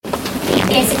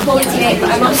equality net, but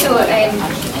I'm also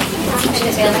teaching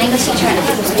as well. I'm an English teacher and a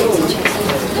business school teacher.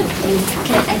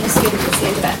 English school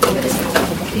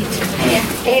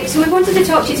so we wanted to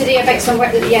talk to you today about some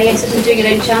work that the EIS has been doing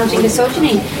around challenging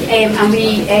misogyny, and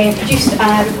we produced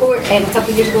a report a couple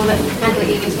of years ago that Angela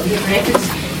Egan's got here for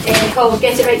reference, called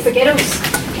Get It Right for Girls.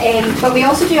 But we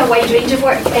also do a wide range of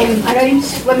work around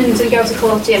women's and girls'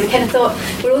 equality, and we kind of thought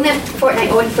we're only a fortnight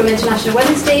on from International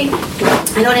Women's Day,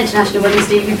 and on International Women's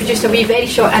Day we produced a wee very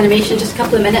short animation, just a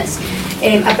couple of minutes,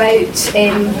 about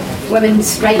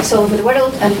women's rights all over the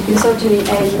world, and misogyny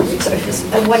sort of is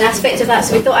one aspect of that.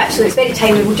 So we thought actually it's very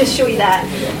timely, we'll just show you that,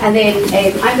 and then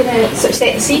I'm going to sort of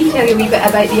set the scene, tell you a wee bit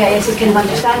about the EIS's kind of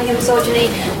understanding of misogyny,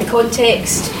 the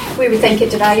context, where we think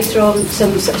it derives from,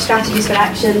 some sort of strategies for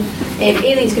action.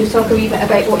 Aileen's going to talk a wee bit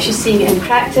about what she's seeing in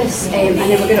practice, and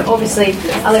then we're going to obviously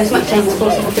allow as much time as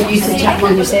possible for you to chat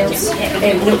among yourselves.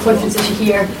 The conferences you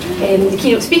hear the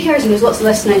keynote speakers, and there's lots of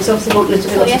listening, so obviously won't need to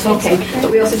do lots of talking,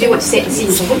 but we also do want to set the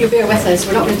scene, so I hope you'll bear with us.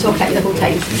 We're not going to talk at you the whole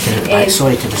time.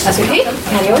 Sorry to disturb. That's okay,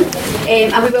 carry on.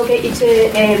 And we will get you to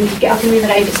get up and move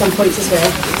around at some points as well.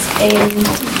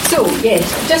 So, yes,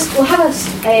 just we'll have us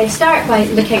start by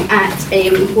looking at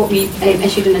what we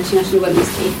issued on International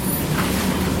Women's Day.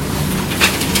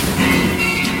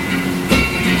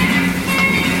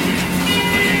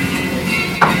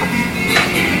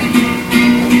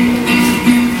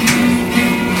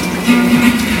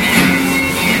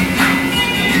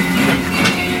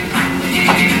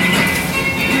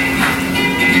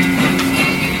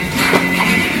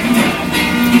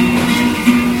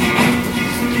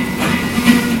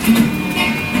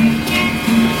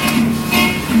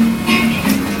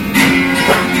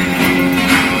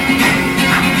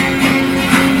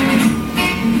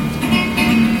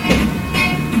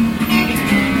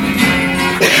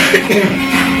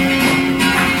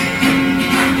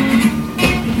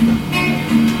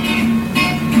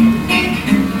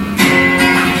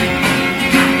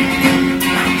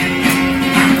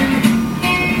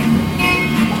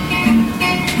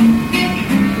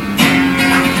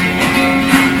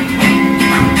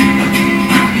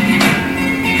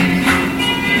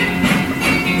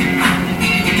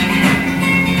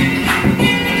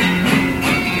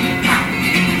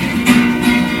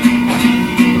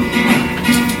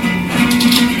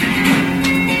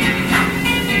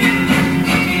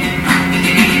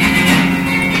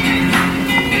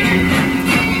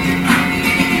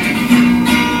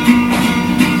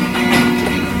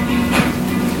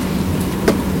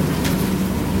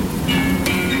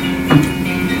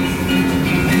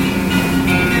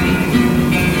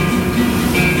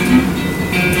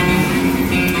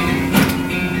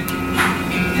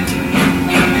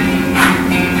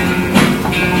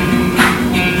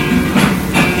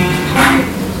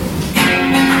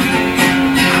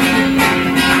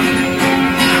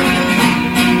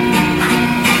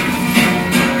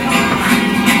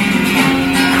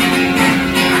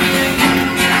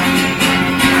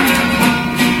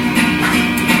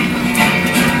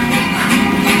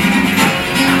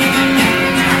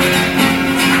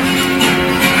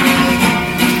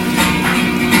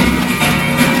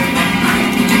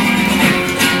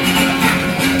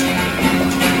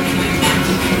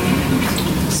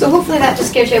 So hopefully that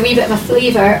just gives you a wee bit of a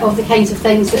flavour of the kinds of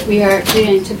things that we are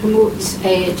doing to promote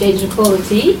gender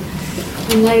equality.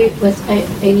 And now, without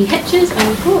any hitches, I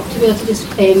hope to be able to just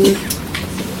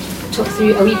talk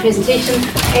through a wee presentation.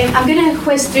 I'm going to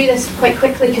whiz through this quite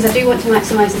quickly because I do want to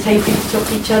maximise the time for you to talk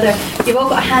to each other. You've all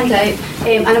got a handout,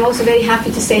 and I'm also very happy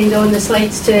to send on the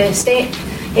slides to STEP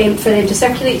for them to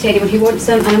circulate to anyone who wants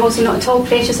them. And I'm also not at all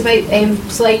precious about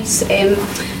slides.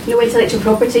 No intellectual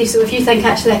property, so if you think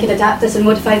actually I could adapt this and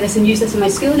modify this and use this in my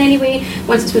school in any way,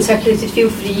 once it's been circulated, feel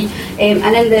free.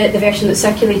 And in the version that's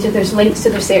circulated, there's links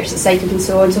to the research that's cited and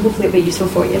so on, so hopefully it'll be useful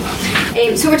for you.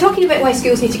 So we're talking about why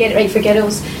schools need to get it right for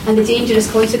girls and the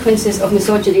dangerous consequences of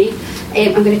misogyny.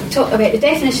 I'm going to talk about the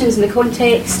definitions and the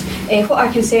context, what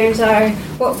our concerns are,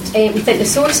 what we think the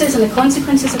sources and the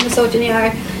consequences of misogyny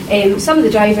are, some of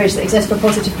the drivers that exist for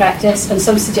positive practice, and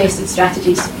some suggested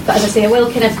strategies. But as I say, I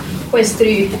will kind of whiz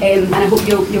through, and I hope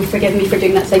you'll forgive me for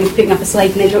doing that thing of putting up a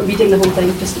slide and then not reading the whole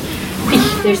thing. Just,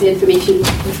 there's the information,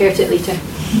 refer to it later.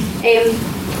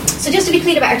 So just to be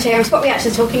clear about our terms, what we're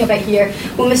actually talking about here,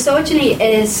 well, misogyny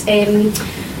is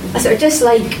a sort of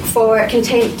dislike for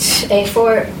contempt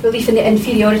for belief in the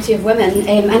inferiority of women,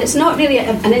 and it's not really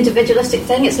an individualistic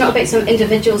thing. It's not about some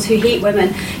individuals who hate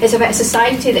women. It's about a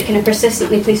society that kind of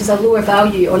persistently places a lower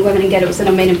value on women and girls than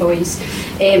on men and boys,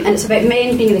 and it's about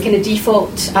men being the kind of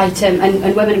default item,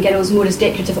 and women and girls more as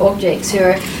decorative objects who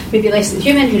are maybe less than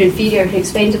human, who are inferior, who are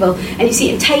expendable. And you see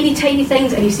it in tiny, tiny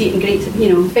things, and you see it in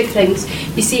great, big things.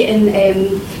 You see it in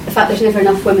the fact there's never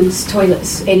enough women's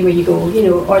toilets anywhere you go,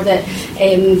 or that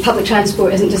public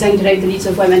transport isn't designed around the needs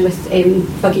of women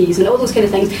with buggies and all those kind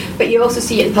of things. But you also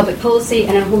see it in public policy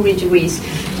and in a whole range of ways.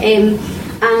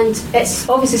 And it's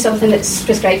obviously something that's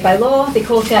prescribed by law. The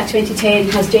Equality Act 2010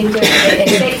 has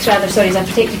sex as a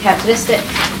protected characteristic,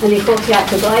 and the Equality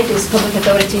Act obliges public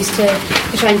authorities to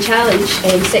try and challenge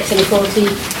sex inequality,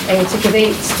 to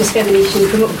prevent discrimination,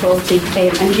 promote equality,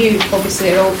 and you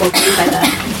obviously are all bothered by that.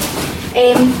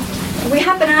 We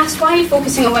have been asked, why are you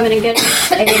focusing on women and girls?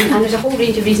 And there's a whole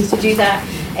range of reasons to do that.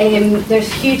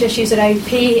 There's huge issues around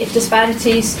pay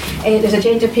disparities. There's a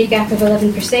gender pay gap of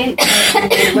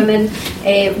 11%. Women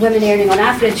earning on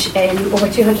average over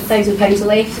 £200,000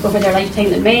 less over their lifetime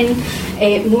than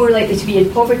men, more likely to be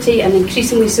in poverty, and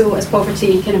increasingly so as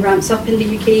poverty kind of ramps up in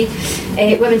the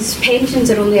UK. Women's pensions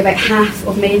are only about half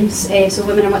of men's, so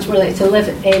women are much more likely to live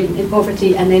in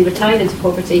poverty and then retire into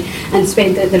poverty and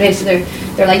spend the rest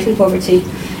of their life in poverty.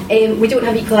 We don't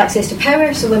have equal access to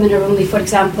power, so women are only, for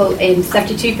example,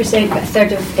 32%, about a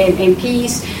third of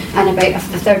MPs and about a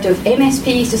third of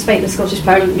MSPs, despite the Scottish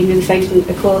Parliament being really fighting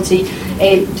equality,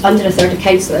 under a third of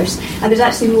councillors. And there's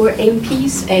actually more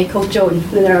MPs called John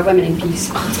than there are women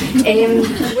MPs.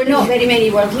 We're not very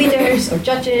many world leaders or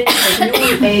judges.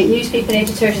 There's no newspaper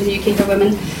editors in the UK for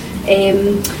women.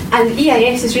 And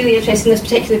EIS is really interesting in this,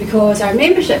 particularly because our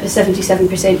membership is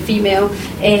 77% female,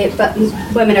 but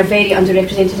women are very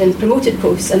underrepresented in promoted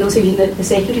posts, and those of you in the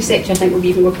secondary sector I think will be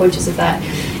even more conscious of that.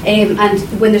 And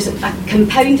when there's a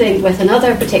compounding with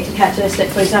another protected characteristic,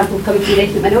 for example coming from the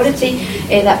ethnic minority,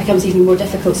 that becomes even more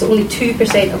difficult. So only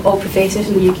 2% of all professors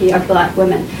in the UK are black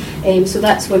women, so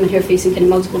that's women who are facing kind of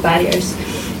multiple barriers.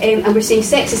 And we're seeing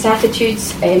sexist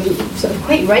attitudes sort of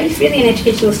quite rife really in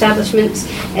educational establishments,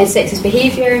 and sexist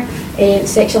behaviour,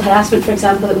 sexual harassment, for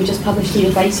example, that we just published new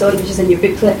advice on, which is in your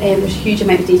booklet. There's a huge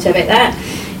amount of data about that.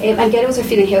 And girls are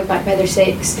feeling held back by their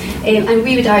sex. And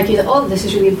we would argue that all of this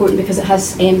is really important because it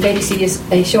has very serious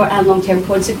short and long-term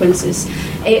consequences.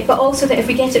 But also that if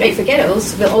we get it right for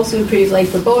girls, we'll also improve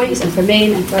life for boys and for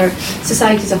men and for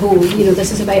society as a whole.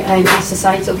 This is about a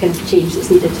societal kind of change that's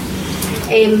needed.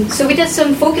 So we did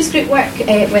some focus group work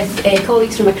with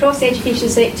colleagues from across the education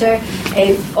sector,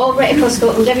 all right across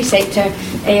Scotland, every sector,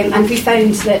 and we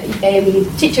found that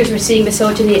teachers were seeing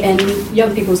misogyny in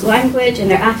young people's language, in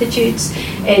their attitudes,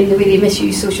 in the way they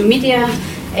misuse social media,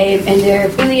 in their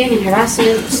bullying and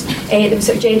harassment. There was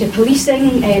sort of gender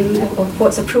policing of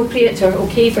what's appropriate or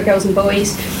okay for girls and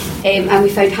boys, and we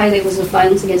found high levels of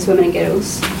violence against women and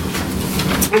girls.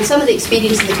 And some of the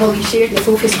experiences the colleagues shared in the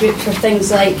focus groups were things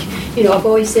like, a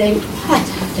boy saying,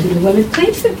 I didn't know women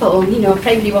played football. A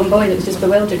primary one boy that was just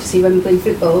bewildered to see women playing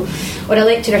football. Or a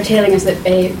lecturer telling us that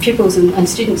pupils and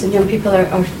students and young people are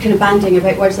kind of banding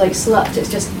about words like slut. It's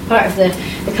just part of the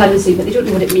currency, but they don't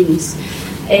know what it means.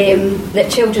 That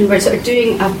children were sort of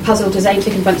doing a puzzle designed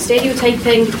to confront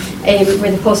stereotyping,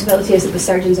 where the possibility is that the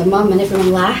surgeon's a mum, and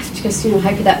everyone laughed because,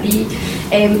 how could that be?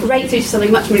 Right through to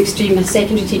something much more extreme, a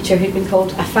secondary teacher who'd been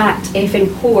called a fat effing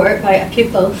whore by a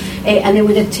pupil, and then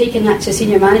when they'd taken that to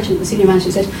senior management, the senior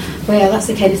management said, well, that's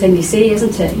the kind of thing they say,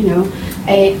 isn't it? No,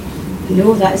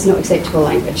 that is not acceptable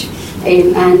language.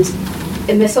 And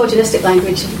in misogynistic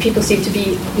language, people seem to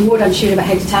be more unsure about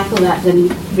how to tackle that than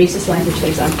racist language, for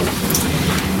example.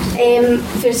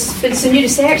 There's been some new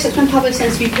research that's been published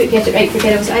since we put Get It Right for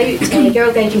Girls out.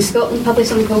 Girl Guiding Scotland published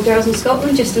something called Girls in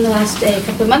Scotland just in the last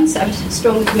couple of months. I would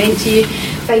strongly commend to you,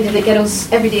 finding that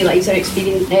girls' everyday lives are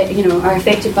are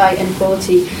affected by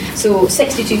inequality. So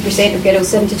 62% of girls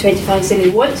 7 to 25 say they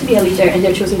want to be a leader in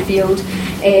their chosen field,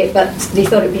 but they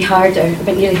thought it would be harder.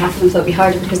 About nearly half of them thought it would be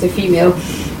harder because they're female.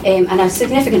 And a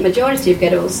significant majority of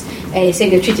girls say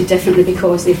they're treated differently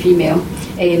because they're female,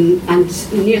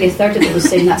 and nearly a third of them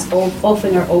saying that's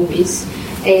often or always.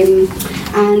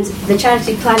 And the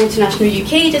charity Plan International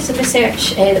UK did some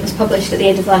research that was published at the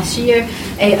end of last year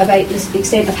about the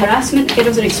extent of harassment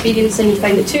girls are experiencing, and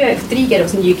found that 2 out of 3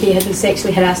 girls in the UK had been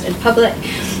sexually harassed in public.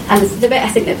 And the bit I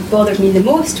think that bothered me the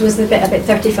most was the bit about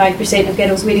 35% of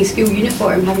girls wearing school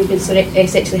uniform having been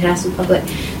sexually harassed in public.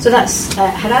 So that's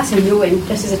harassing knowing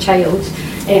this is a child,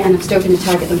 and I'm still going to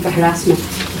target them for harassment.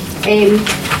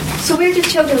 So where do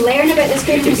children learn about this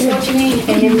kind of misogyny?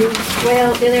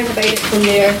 Well, they learn about it from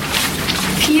their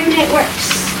peer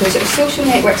networks. There's sort of social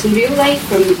networks in real life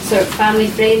from sort of family,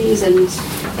 friends, and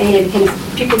kind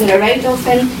of people that are around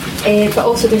often. But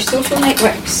also there's social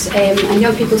networks, and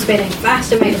young people spend a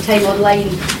vast amount of time online,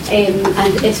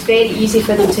 and it's very easy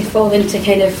for them to fall into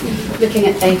kind of looking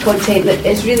at content that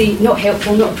is really not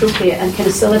helpful, not appropriate, and kind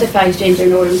of solidifies gender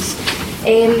norms.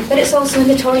 But it's also in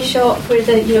the toy shop where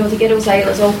the girls' aisle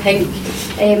is all pink,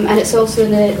 and it's also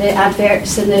in the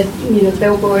adverts and the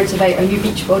billboards about, are you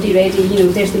beach body ready?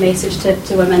 There's the message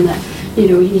to women that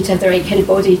you need to have the right kind of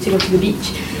body to go to the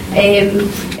beach.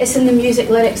 It's in the music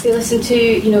lyrics they listen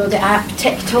to, the app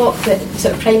TikTok that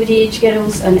sort of primary age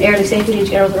girls and early secondary age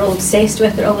girls are all obsessed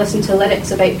with. They're all listening to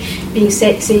lyrics about being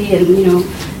sexy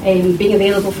and being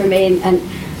available for men, and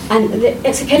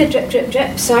it's a kind of drip, drip,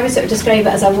 drip. So I would sort of describe it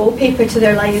as a wallpaper to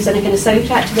their lives and a kind of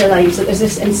soundtrack to their lives. That there's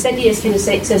this insidious kind of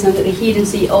sexism that they hear and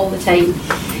see all the time.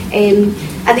 And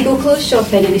they go clothes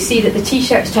shopping and they see that the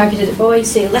t-shirts targeted at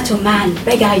boys say "little man,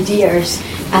 big ideas,"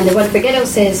 and the one for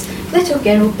girls says "little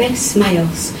girl, big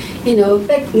smiles."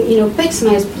 Big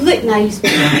smiles, look nice,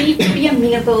 be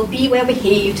amenable, be well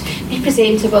behaved, be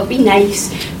presentable, be nice.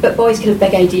 But boys can have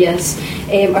big ideas,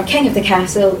 or king of the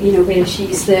castle, where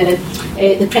she's the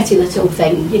pretty little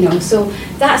thing, So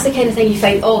that's the kind of thing you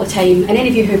find all the time. And any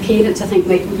of you who are parents, I think,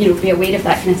 might be aware of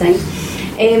that kind of thing.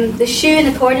 The shoe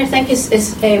in the corner, I think,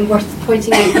 is worth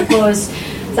pointing out because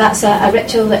that's a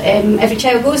ritual that every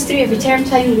child goes through every term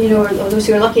time, or those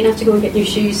who are lucky enough to go and get new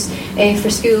shoes for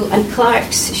school. And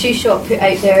Clark's shoe shop put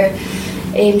out their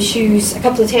shoes a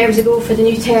couple of terms ago for the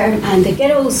new term, and the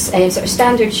girls' sort of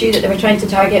standard shoe that they were trying to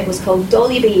target was called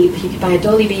Dolly Babe. You could buy a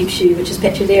Dolly Babe shoe, which is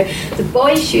pictured there. The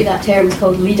boys' shoe that term was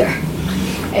called Leader.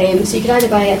 So you could either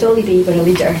buy a Dolly Babe or a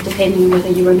Leader, depending on whether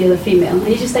you were male or female. And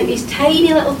you just think these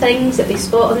tiny little things that they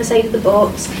spot on the side of the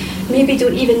box, maybe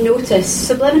don't even notice,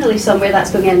 subliminally somewhere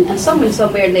that's going in, and someone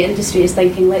somewhere in the industry is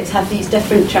thinking, let's have these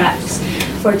different tracks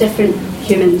for different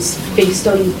humans based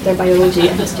on their biology,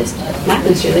 and it's just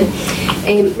madness really.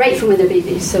 Right from when they're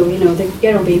babies. So the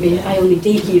girl baby, I only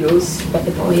date heroes, but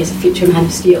the boy is a future man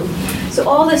of steel. So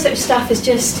all this sort of stuff is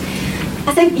just,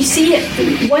 I think you see it,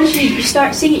 once you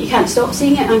start seeing it, you can't stop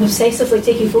seeing it. I'm obsessively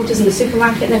taking photos in the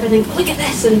supermarket and everything. Look at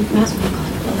this, and my husband, oh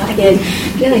God, not that again.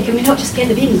 Really, can we not just get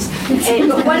the beans?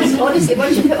 But once you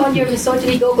put on your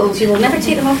misogyny goggles, you will never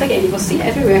take them off again. You will see it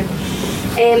everywhere.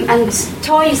 And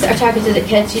toys that are targeted at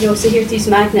kids, so here's these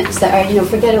magnets that are,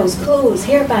 for girls, clothes,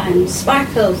 hairbands,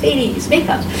 sparkle, fairies,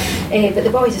 makeup. But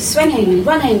the boys are swinging and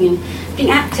running and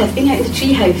being active, being out in the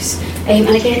treehouse. And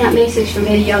again, that message from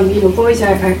very young, boys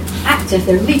are active,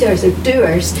 they're leaders, they're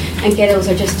doers, and girls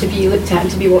are just to be looked at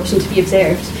and to be watched and to be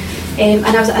observed. And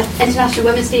I was at an International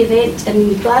Women's Day event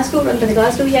in Glasgow, run by the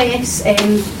Glasgow EIS,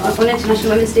 on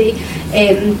International Women's Day,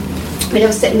 when I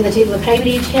was sitting with a table of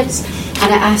primary age kids.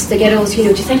 And I asked the girls, do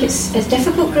you think it's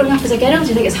difficult growing up as a girl? Do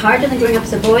you think it's harder than growing up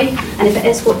as a boy? And if it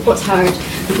is, what's hard?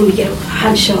 And when we get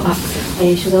hand shot up,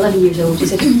 she was 11 years old, she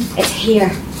said, it's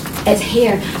hair. It's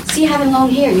hair. See, having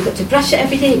long hair, you've got to brush it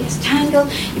every day, it's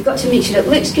tangled, you've got to make sure it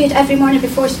looks good every morning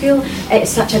before school. It's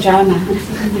such a drama. And I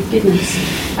thought, oh my goodness.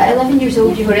 At 11 years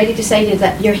old, you've already decided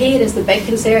that your hair is the big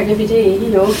concern every day,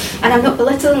 And I'm not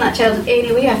belittling that child in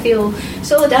any way. I feel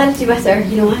solidarity with her.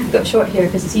 I've got short hair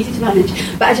because it's easy to manage.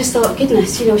 But I just thought,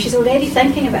 goodness, she's already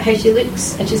thinking about how she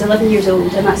looks, and she's 11 years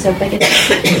old, and that's her biggest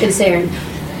concern.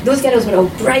 Those girls were all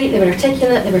bright, they were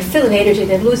articulate, they were full of energy,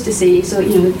 they had loads to say, so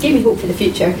it gave me hope for the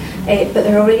future, but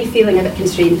they're already feeling a bit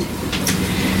constrained.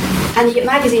 And you get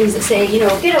magazines that say,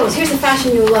 girls, here's the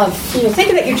fashion you'll love, think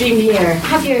about your dream hair,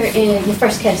 have your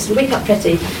first kiss and wake up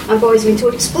pretty. And boys have been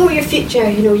told, explore your future,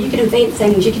 you can invent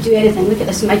things, you can do anything, look at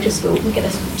this microscope, look at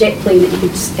this jet plane that you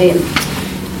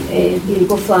could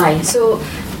go fly. So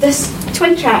this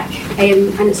twin track,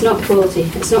 and it's not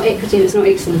equality, it's not equity, and it's not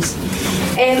excellence.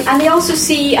 And they also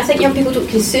see, I think young people don't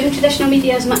consume traditional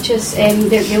media as much as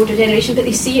the older generation, but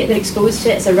they see it, they're exposed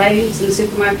to it, it's around, it's in the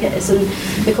supermarket, it's on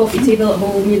the coffee table at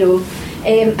home,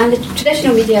 And the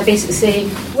traditional media basically say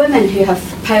women who have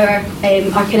power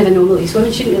are kind of anomalies.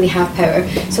 Women shouldn't really have power.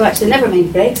 So actually, never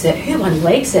mind Brexit, who won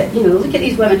Brexit? Look at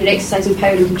these women who are exercising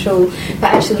power and control,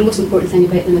 but actually the most important thing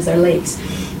about them is their legs.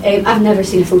 I've never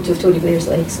seen a photo of Tony Blair's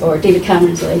legs, or David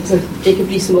Cameron's legs, or Jacob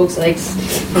Rees-Mogg's legs.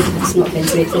 That's not been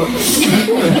great thought.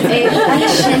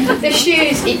 And the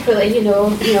shoes equally,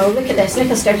 look at this.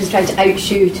 Nicola Sturgeon's trying to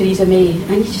out-shoe Theresa May,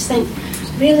 and you just think,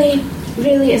 really,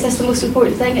 is this the most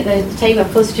important thing at the time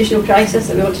of constitutional crisis,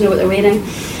 that we want to know what they're wearing?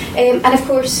 And of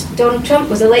course, Donald Trump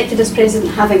was elected as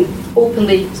president having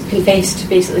openly confessed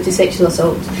basically to sexual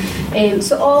assault.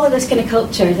 So all of this kind of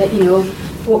culture that,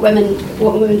 what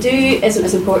women do isn't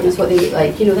as important as what they look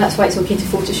like. That's why it's okay to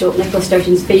Photoshop Nicola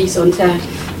Sturgeon's face onto a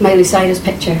Miley Cyrus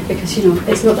picture, because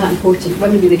it's not that important.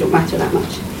 Women really don't matter that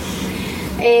much.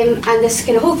 And this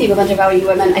kind of whole theme of undervaluing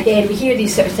women, again, we hear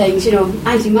these sort of things.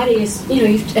 Andy Murray is,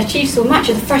 you've achieved so much.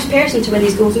 You're the first person to win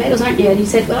these gold medals, aren't you? And he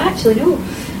said, well, actually, no.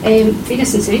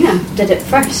 Venus and Serena did it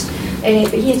first,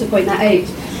 but he had to point that out.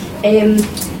 And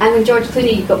when George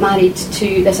Clooney got married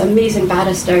to this amazing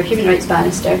barrister, human rights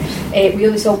barrister, we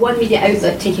only saw one media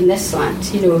outlet taking this slant,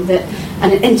 that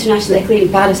an internationally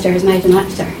acclaimed barrister has married an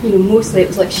actor. Mostly it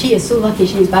was like, she is so lucky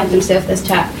she has bagged himself this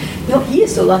chap. No, he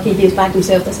is so lucky he has bagged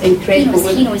himself this incredible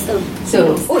woman. He knows though.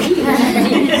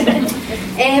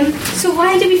 So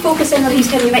why do we focus in on these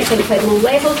kind of, you might think, quite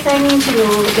low-level things,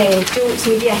 the jokes,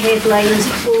 media headlines,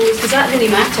 clothes? Does that really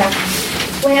matter?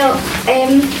 Well,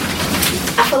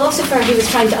 a philosopher who was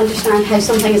trying to understand how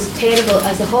something as terrible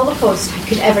as the Holocaust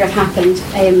could ever have happened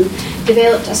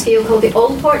developed a scale called the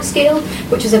Allport scale,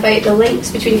 which is about the links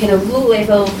between kind of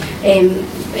low-level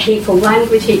hateful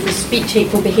language, hateful speech,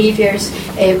 hateful behaviours,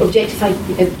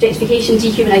 objectification,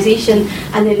 dehumanisation,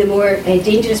 and then the more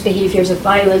dangerous behaviours of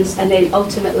violence, and then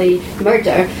ultimately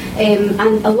murder.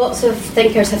 And lots of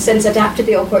thinkers have since adapted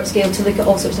the Allport scale to look at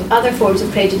all sorts of other forms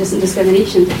of prejudice and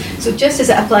discrimination. So just as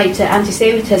it applied to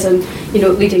anti-Semitism,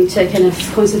 leading to kind of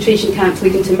concentration camps,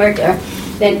 leading to murder,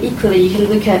 then equally you can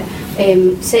look at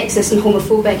sexist and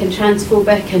homophobic and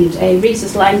transphobic and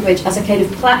racist language as a kind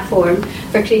of platform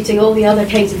for creating all the other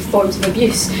kinds of forms of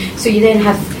abuse. So you then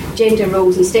have gender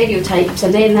roles and stereotypes,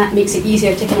 and then that makes it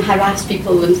easier to kind of harass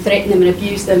people and threaten them and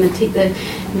abuse them and take the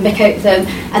mick out of them,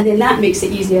 and then that makes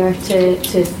it easier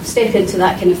to step into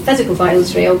that kind of physical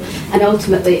violence realm, and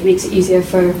ultimately it makes it easier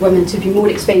for women to be more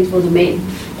expendable than men.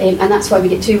 And that's why we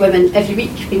get 2 women every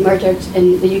week being murdered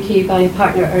in the UK by a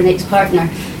partner or an ex-partner,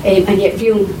 and yet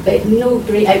no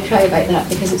great outcry about that,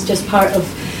 because it's just part of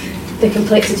the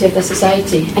complexity of the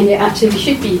society, and yet actually we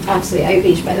should be absolutely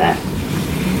outraged by that.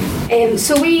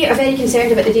 So we are very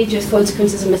concerned about the dangerous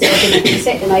consequences of misogyny. We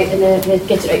set them out in the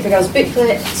Get It Right for Girls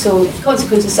booklet. So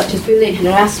consequences such as bullying and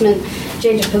harassment,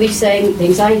 gender policing, the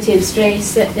anxiety and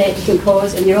stress that it can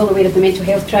cause, and you're all aware of the mental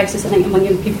health crisis, I think, among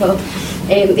young people,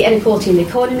 the inequality in the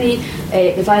economy,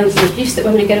 the violence and abuse that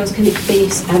women and girls can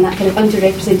face, and that kind of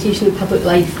underrepresentation in public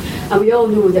life. And we all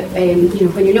know that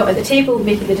when you're not at the table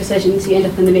making the decisions, you end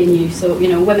up in the menu. So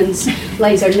women's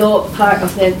lives are not part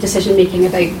of the decision making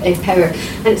about power.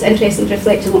 And it's interesting to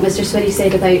reflect on what Mr. Swinney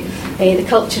said about the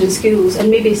culture in schools,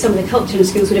 and maybe some of the culture in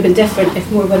schools would have been different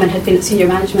if more women had been at senior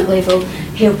management level,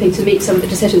 helping to make some of the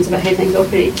decisions about how things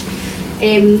operate.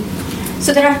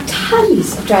 So there are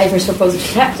tons of drivers for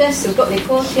positive practice. So we've got the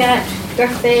Equality Act,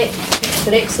 GIRFEC,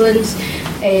 for Excellence,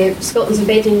 Scotland's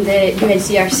embedding the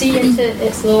UNCRC into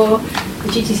its law, the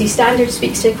GTC standard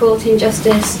speaks to equality and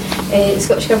justice, the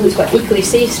Scottish Government's got an equally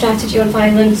safe strategy on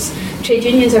violence, trade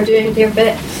unions are doing their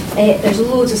bit, there's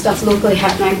loads of stuff locally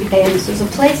happening, so there's a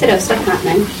plethora of stuff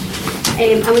happening.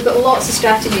 And we've got lots of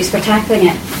strategies for tackling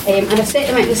it. And I've set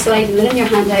them out in the slide, and they're in your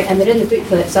handout and they're in the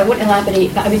booklet, so I won't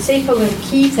elaborate, but I would say probably the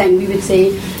key thing we would say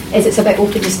is it's about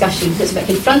open discussion. It's about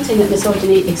confronting that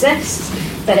misogyny exists,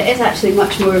 that it is actually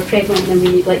much more prevalent than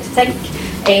we like to think,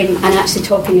 and actually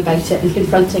talking about it and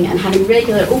confronting it and having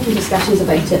regular open discussions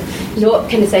about it, not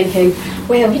kind of thinking,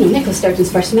 well, Nicola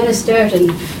Sturgeon's First Minister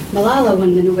and Malala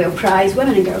won the Nobel Prize,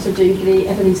 women and girls are doing great,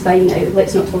 everything's fine now,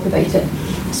 let's not talk about it.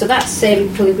 So that's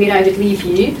probably where I would leave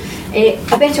you.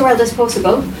 A better world is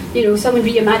possible. Someone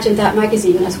reimagined that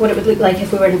magazine. That's what it would look like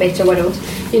if we were in a better world.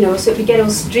 So it'd be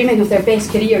girls dreaming of their best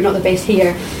career, not their best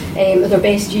hair, or their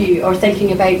best you, or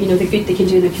thinking about the good they can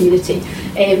do in their community.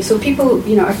 So people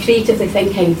are creatively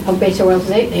thinking a better world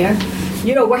is out there.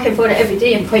 You're all working for it every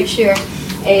day, I'm quite sure.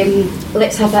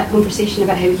 Let's have that conversation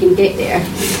about how we can get there.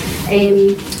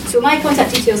 So my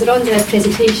contact details are on the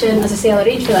presentation. As I say, I'll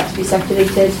arrange for that to be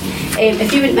circulated.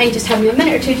 If you wouldn't mind just having a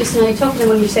minute or two just now, talking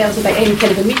among yourselves about any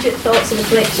kind of immediate thoughts and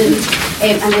reflections,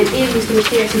 and then Aidan's going to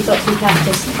share some thoughts and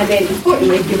practice, and then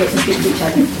importantly, you're going to speak to each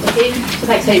other. Okay? So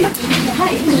thanks very much.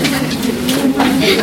 Hi.